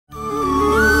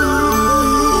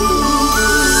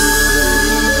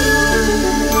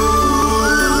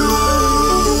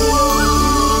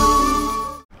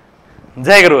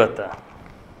జై గురుదత్త.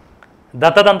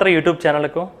 దత్తతంత్ర యూట్యూబ్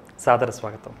ఛానల్కు సాదర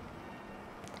స్వాగతం.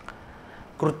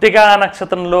 కృత్తికా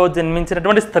నక్షత్రంలో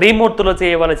జన్మించినటువంటి స్త్రీమూర్తులు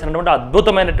చేయవలసినటువంటి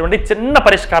అద్భుతమైనటువంటి చిన్న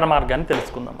పరిష్కార మార్గాన్ని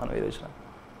తెలుసుకుందాం మనం ఈ రోజున.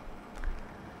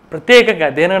 ప్రత్యేకంగా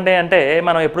దేనికంటే అంటే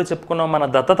మనం ఎప్పుడు చెప్పుకున్నాం, మన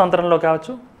దత్తతంత్రంలో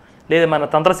కావచ్చు, లేదా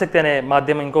మన తంత్రశక్తి అనే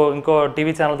మాధ్యమం ఇంకో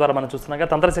టీవీ ఛానల్ ద్వారా మనం చూస్తున్నాక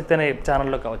తంత్రశక్తి అనే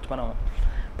ఛానల్లో కావచ్చు, మనం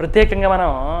ప్రత్యేకంగా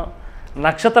మనం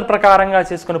నక్షత్ర ప్రకారంగా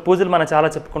చేసుకునే పూజలు మనం చాలా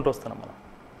చెప్పుకుంటూ వస్తున్నాం. మనం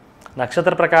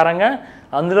నక్షత్ర ప్రకారంగా,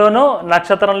 అందులోనూ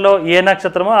నక్షత్రంలో ఏ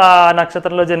నక్షత్రమో ఆ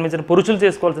నక్షత్రంలో జన్మించిన పురుషులు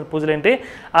చేసుకోవాల్సిన పూజలు ఏంటి,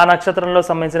 ఆ నక్షత్రంలో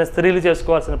సంబంధించిన స్త్రీలు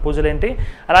చేసుకోవాల్సిన పూజలు ఏంటి,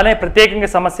 అలానే ప్రత్యేకంగా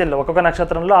సమస్యల్లో ఒక్కొక్క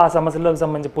నక్షత్రంలో ఆ సమస్యలకు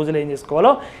సంబంధించిన పూజలు ఏం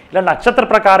చేసుకోవాలో, ఇలా నక్షత్ర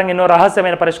ప్రకారంగా ఎన్నో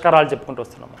రహస్యమైన పరిష్కారాలు చెప్పుకుంటూ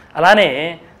వస్తున్నాం. అలానే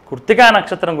కృత్తికా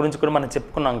నక్షత్రం గురించి కూడా మనం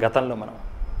చెప్పుకున్నాం గతంలో. మనం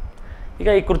ఇక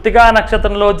ఈ కృత్తికా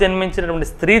నక్షత్రంలో జన్మించినటువంటి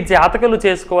స్త్రీ జాతకులు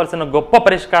చేసుకోవాల్సిన గొప్ప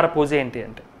పరిష్కార పూజ ఏంటి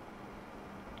అంటే,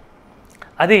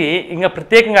 అది ఇంకా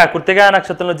ప్రత్యేకంగా కృత్తికా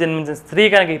నక్షత్రంలో జన్మించిన స్త్రీ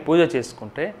కనుక ఈ పూజ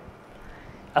చేసుకుంటే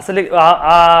అసలు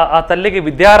ఆ తల్లికి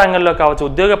విద్యారంగంలో కావచ్చు,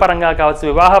 ఉద్యోగపరంగా కావచ్చు,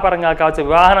 వివాహపరంగా కావచ్చు,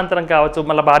 వివాహానంతరం కావచ్చు,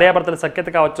 మళ్ళీ భార్యాభర్తల సఖ్యత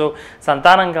కావచ్చు,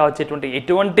 సంతానం కావచ్చు,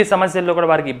 ఎటువంటి సమస్యల్లో కూడా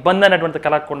వారికి ఇబ్బంది అనేటువంటి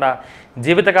కలగకుండా,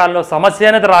 జీవితకాలంలో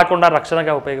సమస్య అనేది రాకుండా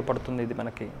రక్షణగా ఉపయోగపడుతుంది. ఇది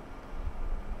మనకి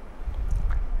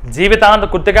జీవితాంత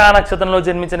కృత్తికా నక్షత్రంలో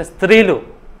జన్మించిన స్త్రీలు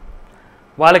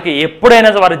వాళ్ళకి ఎప్పుడైనా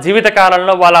వారి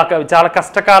జీవితకాలంలో వాళ్ళ చాలా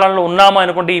కష్టకాలంలో ఉన్నాము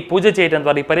అనుకుంటే ఈ పూజ చేయడం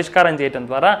ద్వారా, ఈ పరిష్కారం చేయడం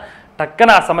ద్వారా టక్కన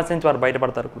ఆ సమస్య నుంచి వారు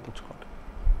బయటపడతారు. గుర్తుంచుకోండి,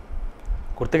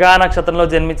 కృత్తికా నక్షత్రంలో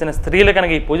జన్మించిన స్త్రీలు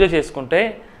కనుక ఈ పూజ చేసుకుంటే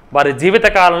వారి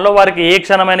జీవితకాలంలో వారికి ఏ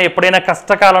క్షణమైనా ఎప్పుడైనా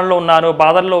కష్టకాలంలో ఉన్నాను,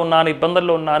 బాధల్లో ఉన్నాను,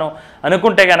 ఇబ్బందుల్లో ఉన్నాను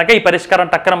అనుకుంటే కనుక ఈ పరిష్కారం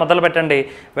టక్కన మొదలు పెట్టండి.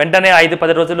 వెంటనే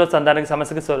 5-10 రోజుల్లో దానికి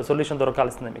సమస్యకి సొల్యూషన్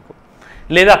దొరకాల్సిందే మీకు,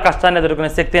 లేదా ఆ కష్టాన్ని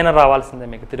ఎదుర్కొనే శక్తి అయినా రావాల్సిందే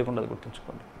మీకు, తిరుగుండదు.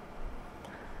 గుర్తుంచుకోండి,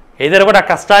 ఏదైనా కూడా ఆ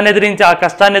కష్టాన్ని ఎదిరించి ఆ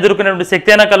కష్టాన్ని ఎదుర్కొనేటువంటి శక్తి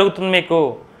అయినా కలుగుతుంది మీకు.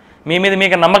 మీ మీద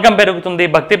మీకు నమ్మకం పెరుగుతుంది,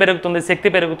 భక్తి పెరుగుతుంది, శక్తి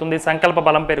పెరుగుతుంది, సంకల్ప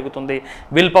బలం పెరుగుతుంది,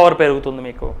 విల్ పవర్ పెరుగుతుంది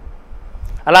మీకు.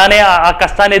 అలానే ఆ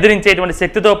కష్టాన్ని ఎదిరించేటువంటి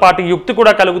శక్తితో పాటు యుక్తి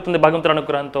కూడా కలుగుతుంది. భగవంతుడి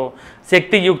అనుగ్రహంతో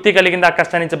శక్తి, యుక్తి కలిగింది, ఆ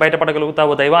కష్టం నుంచి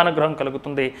బయటపడగలుగుతావు. దైవానుగ్రహం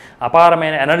కలుగుతుంది,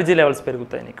 అపారమైన ఎనర్జీ లెవెల్స్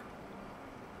పెరుగుతాయి నీకు.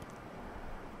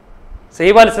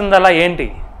 చేయవలసిందల్లా ఏంటి,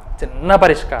 చిన్న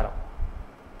పరిష్కారం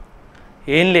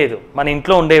ఏం లేదు, మన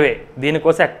ఇంట్లో ఉండేవే.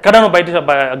 దీనికోసం ఎక్కడ నువ్వు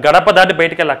గడప దాటి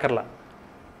బయటికి వెళ్ళక్కర్లా,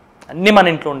 అన్నీ మన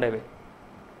ఇంట్లో ఉండేవే.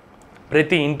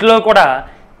 ప్రతి ఇంట్లో కూడా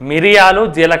మిరియాలు,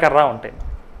 జీలకర్ర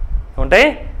ఉంటాయి.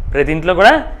 ప్రతి ఇంట్లో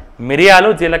కూడా మిరియాలు,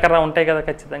 జీలకర్ర ఉంటాయి కదా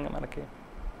ఖచ్చితంగా. మనకి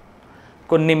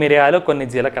కొన్ని మిరియాలు, కొన్ని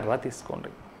జీలకర్ర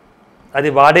తీసుకోండి. అది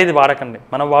వాడేది వాడకండి,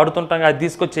 మనం వాడుతుంటాం అది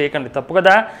తీసుకొచ్చి చేయకండి, తప్పు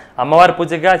కదా. అమ్మవారి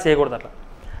పూజగా చేయకూడదు అట్లా.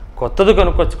 కొత్తది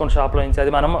కొనుక్కొచ్చుకోండి షాప్లో నుంచి,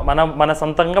 అది మన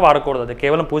సొంతంగా వాడకూడదు. అది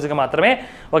కేవలం పూజగా మాత్రమే.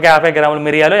 ఒక 50 గ్రాములు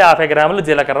మిరియాలు, 50 గ్రాములు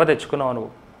జీలకర్ర తెచ్చుకున్నావు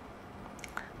నువ్వు.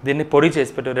 దీన్ని పొడి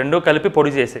చేసి పెట్టు, రెండూ కలిపి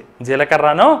పొడి చేసే.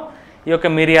 జీలకర్రను ఈ యొక్క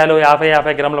మిరియాలు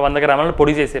 50 గ్రాములు, 100 గ్రాములు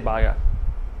పొడి చేసే బాగా.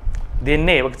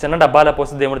 దీన్ని ఒక చిన్న డబ్బాలో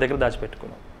పోసి దేవుడి దగ్గర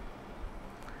దాచిపెట్టుకున్నావు.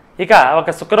 ఇక ఒక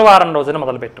శుక్రవారం రోజున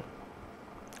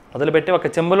మొదలుపెట్టి ఒక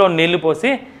చెంబులో నీళ్లు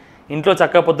పోసి ఇంట్లో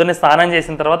చక్కగా పొద్దున్నే స్నానం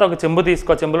చేసిన తర్వాత ఒక చెంబు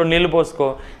తీసుకో, చెంబులో నీళ్లు పోసుకో.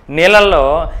 నీళ్ళల్లో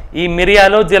ఈ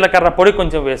మిరియాలు, జీలకర్ర పొడి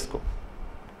కొంచెం వేసుకో.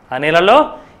 ఆ నీళ్ళలో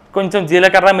కొంచెం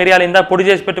జీలకర్ర, మిరియాలు ఇందా పొడి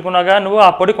చేసి పెట్టుకున్నాగా నువ్వు, ఆ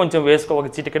పొడి కొంచెం వేసుకో. ఒక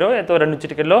చిటికెడో 2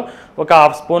 చిటికెల్లో ఒక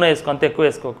 1/2 స్పూన్ వేసుకో, అంత ఎక్కువ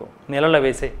వేసుకోకు. నీళ్ళలో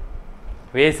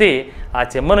వేసి ఆ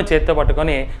చెంబును చేత్తో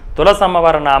పట్టుకొని తులసి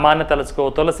అమ్మవారి నామాన్ని తలుచుకో.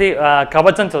 తులసి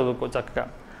కవచం చదువుకో, చక్కగా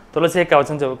తులసి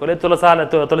కవచం చదువుకో. లేదు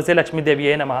తులసి లక్ష్మీదేవి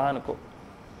ఏ నమః అనుకో,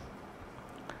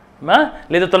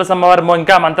 లేదా తులసి అమ్మవారు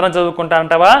ఇంకా మంత్రం చదువుకుంటా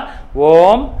అంటావా,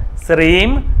 ఓం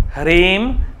శ్రీం హ్రీం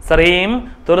శ్రీం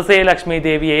తులసి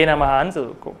లక్ష్మీదేవి ఏ నమః అని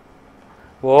చదువుకో.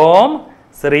 ఓం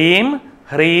శ్రీం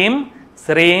హ్రీం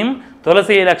శ్రీం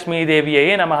తులసి లక్ష్మీదేవి ఏ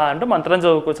నమః అంటూ మంత్రం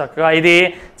చదువుకో చక్కగా. ఇది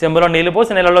చెంబులో నీళ్ళు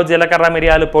పోసి నీళ్ళలో జీలకర్ర,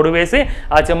 మిరియాలు పొడి వేసి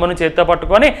ఆ చెంబును చేత్తో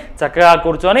పట్టుకొని చక్కగా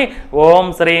కూర్చొని ఓం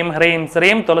శ్రీం హ్రీం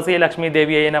శ్రీం తులసి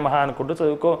లక్ష్మీదేవి ఏ నమః అనుకుంటూ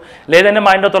చదువుకో. లేదంటే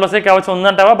మా ఇంట్లో తులసి కవచం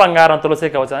ఉందంటావా, బంగారం తులసి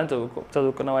కవచం అని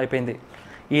చదువుకున్నావు, అయిపోయింది.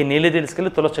 ఈ నీళ్ళు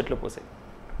తీసుకెళ్ళి తులసి చెట్లు పోసాయి.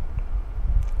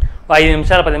 5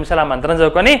 నిమిషాలు 10 నిమిషాలు ఆ మంత్రం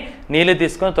చదువుకొని నీళ్ళు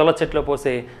తీసుకొని తులసి చెట్లు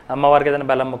పోసి అమ్మవారికి ఏదైనా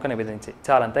బెల్లం ముక్క నివేదించి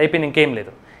చాలంత, అయిపోయింది, ఇంకేం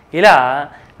లేదు. ఇలా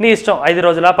నీ ఇష్టం, 5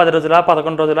 రోజుల, 10 రోజుల,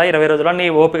 11 రోజుల, 20 రోజుల నీ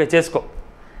ఓపిక చేసుకో.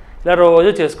 ఇలా రోజు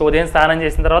చేసుకో. ఉదయం స్నానం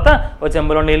చేసిన తర్వాత ఓ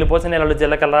చెంబులో నీళ్ళు పోసి నీళ్ళలో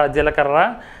జీలకర్ర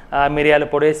మిరియాలు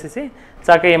పొడేసేసి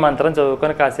చక్కగా ఈ మంత్రం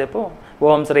చదువుకొని కాసేపు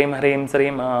ఓం శ్రీం హ్రీం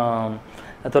శ్రీం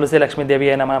తులసి లక్ష్మీదేవి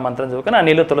అయిన మంత్రం చదువుకొని ఆ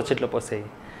నీళ్ళు తులసి చెట్లు పోసేయి.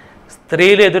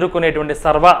 స్త్రీలు ఎదుర్కొనేటువంటి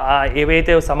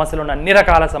ఏవైతే సమస్యలు ఉన్న అన్ని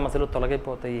రకాల సమస్యలు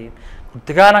తొలగిపోతాయి.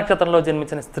 కృత్తికా నక్షత్రంలో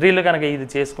జన్మించిన స్త్రీలు కనుక ఇది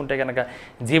చేసుకుంటే కనుక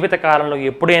జీవితకాలంలో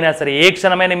ఎప్పుడైనా సరే ఏ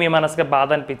క్షణమైనా మీ మనసుకి బాధ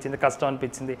అనిపించింది, కష్టం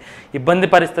అనిపించింది, ఇబ్బంది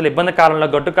పరిస్థితులు, ఇబ్బంది కాలంలో,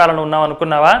 గట్టు కాలంలో ఉన్నావు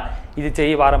అనుకున్నావా, ఇది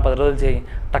చెయ్యి, వారం 10 రోజులు చెయ్యి,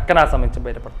 టక్కన ఆ సమస్య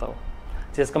బయటపడతావు.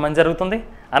 చేసుకోమని జరుగుతుంది.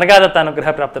 అనగాదత్త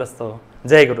అనుగ్రహ ప్రాప్తిరస్తో.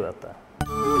 జై గురుదత్త.